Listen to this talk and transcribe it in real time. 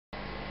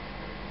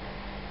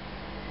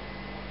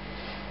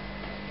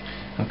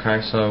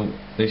Okay, so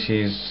this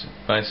is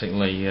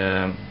basically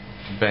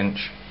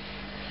bench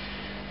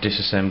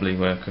disassembly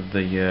work of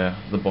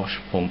the Bosch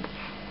pump.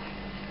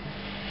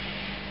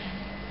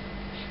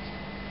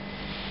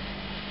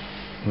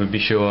 We'll be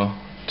sure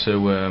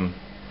to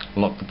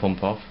lock the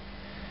pump off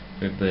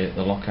with the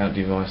lockout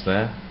device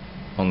there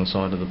on the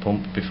side of the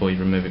pump before you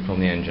remove it from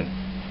the engine.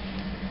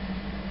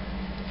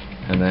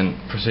 And then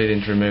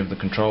proceeding to remove the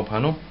control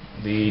panel,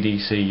 the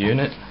EDC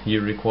unit,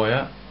 you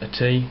require a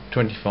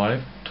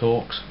T25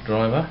 Torx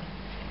driver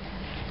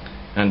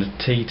and a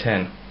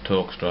T10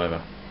 Torx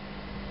driver.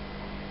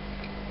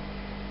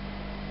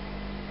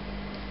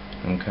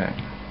 Okay.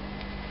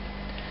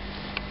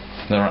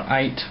 There are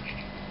 8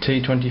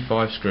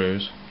 T25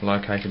 screws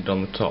located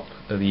on the top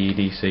of the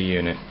EDC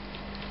unit,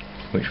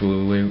 which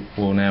we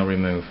will now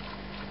remove.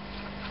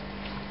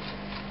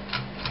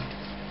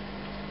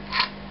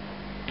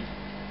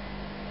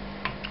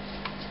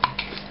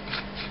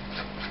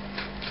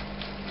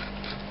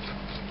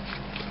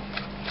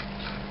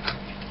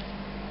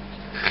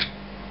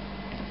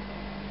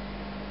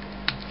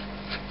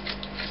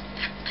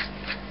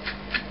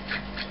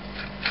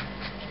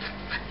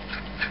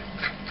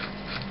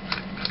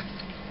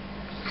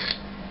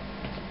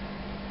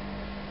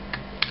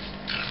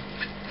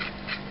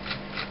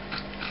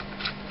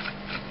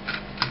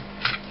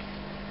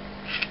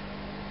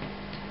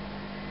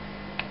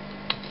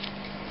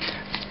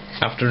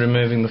 After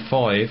removing the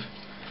 5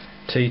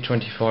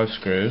 T25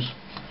 screws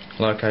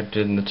located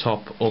in the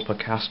top upper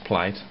cast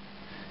plate,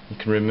 you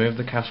can remove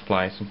the cast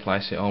plate and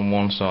place it on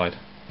one side.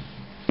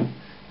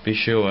 Be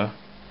sure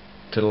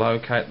to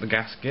locate the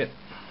gasket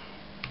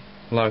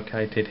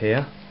located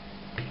here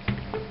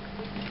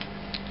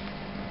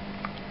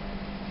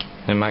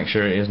and make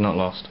sure it is not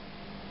lost.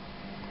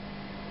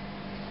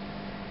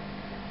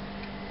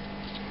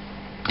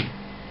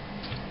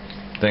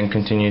 Then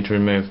continue to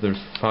remove the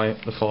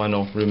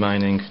final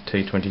remaining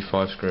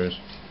T25 screws.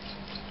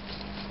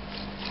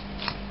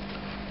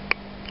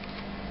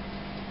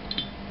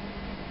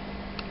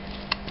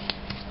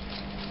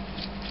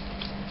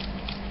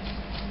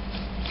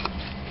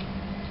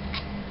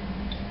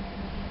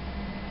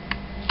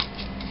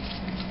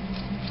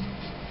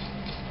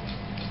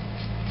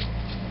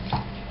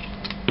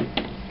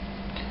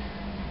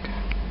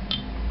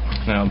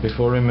 Now,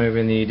 before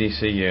removing the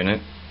EDC unit,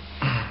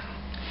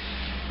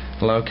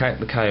 locate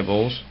the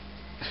cables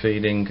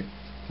feeding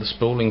the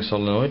spooling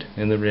solenoid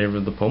in the rear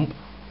of the pump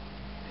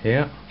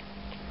here,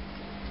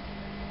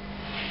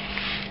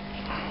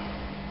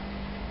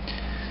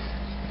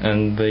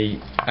 and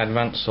the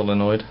advanced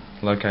solenoid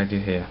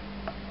located here.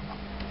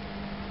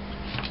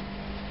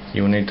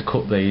 You will need to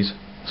cut these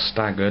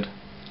staggered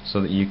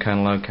so that you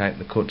can locate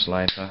the cuts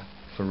later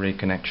for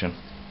reconnection.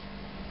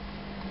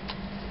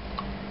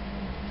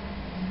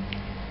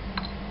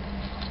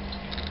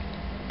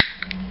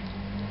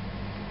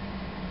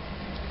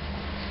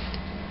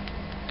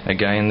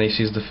 Again, this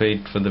is the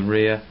feed for the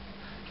rear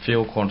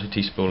fuel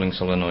quantity spooling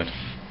solenoid,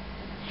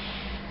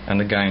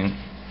 and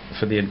again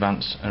for the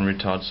advance and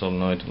retard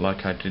solenoid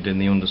located in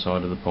the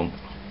underside of the pump.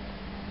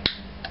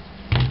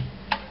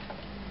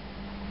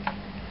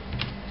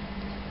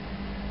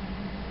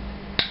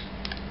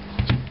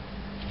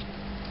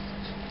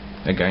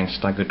 Again,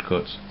 staggered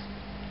cuts.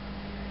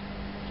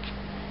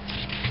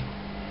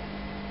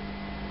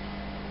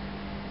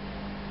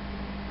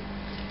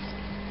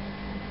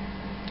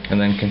 And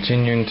then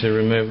continuing to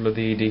removal of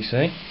the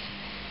EDC.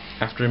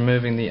 After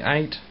removing the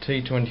 8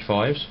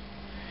 T25s,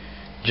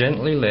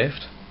 gently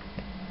lift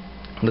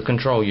the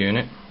control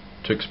unit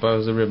to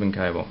expose the ribbon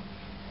cable.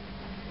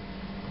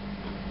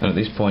 And at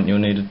this point you'll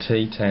need a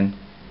T10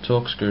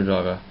 Torx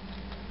screwdriver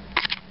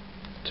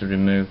to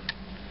remove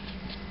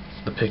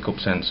the pickup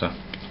sensor.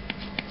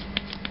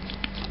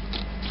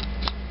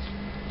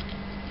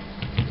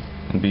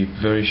 And be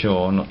very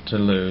sure not to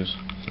lose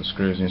the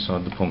screws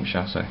inside the pump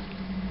chassis.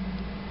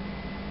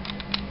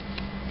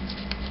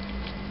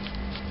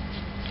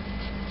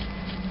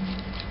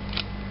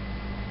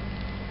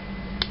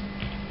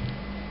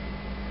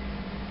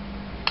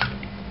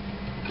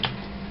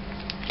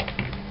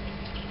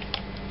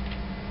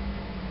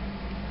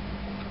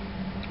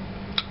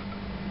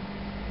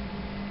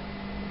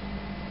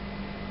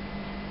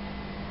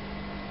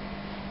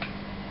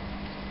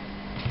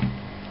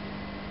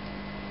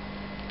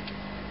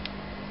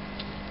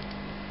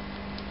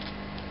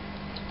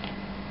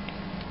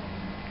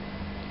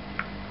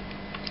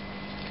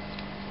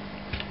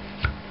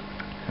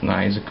 And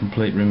that is a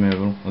complete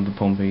removal of the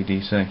pump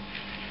EDC.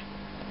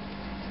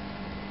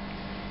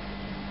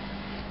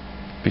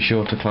 Be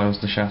sure to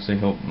close the chassis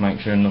up, make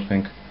sure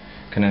nothing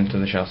can enter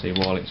the chassis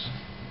while it's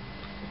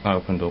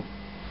opened up.